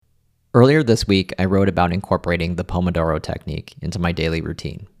Earlier this week, I wrote about incorporating the Pomodoro technique into my daily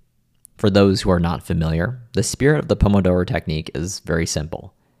routine. For those who are not familiar, the spirit of the Pomodoro technique is very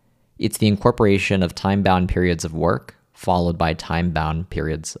simple. It's the incorporation of time-bound periods of work followed by time-bound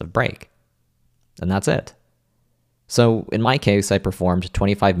periods of break. And that's it. So in my case, I performed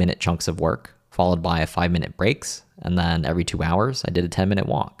 25-minute chunks of work followed by 5-minute breaks, and then every 2 hours, I did a 10-minute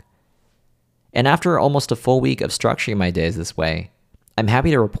walk. And after almost a full week of structuring my days this way, I'm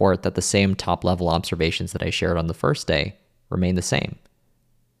happy to report that the same top-level observations that I shared on the first day remain the same.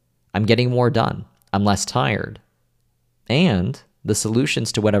 I'm getting more done, I'm less tired, and the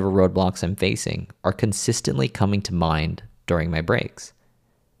solutions to whatever roadblocks I'm facing are consistently coming to mind during my breaks.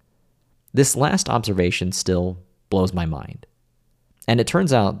 This last observation still blows my mind. And it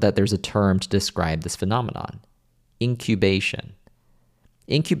turns out that there's a term to describe this phenomenon: incubation.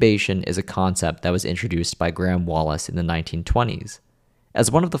 Incubation is a concept that was introduced by Graham Wallas in the 1920s as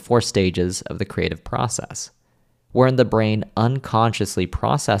one of the 4 stages of the creative process, wherein the brain unconsciously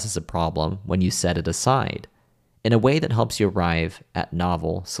processes a problem when you set it aside in a way that helps you arrive at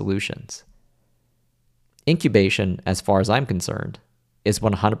novel solutions. Incubation, as far as I'm concerned, is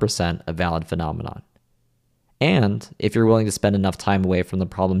 100% a valid phenomenon. And if you're willing to spend enough time away from the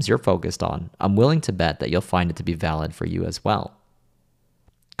problems you're focused on, I'm willing to bet that you'll find it to be valid for you as well.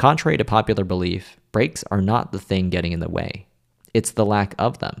 Contrary to popular belief, breaks are not the thing getting in the way. It's the lack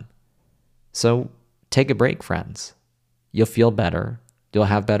of them. So take a break, friends. You'll feel better. You'll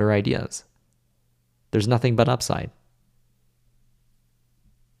have better ideas. There's nothing but upside.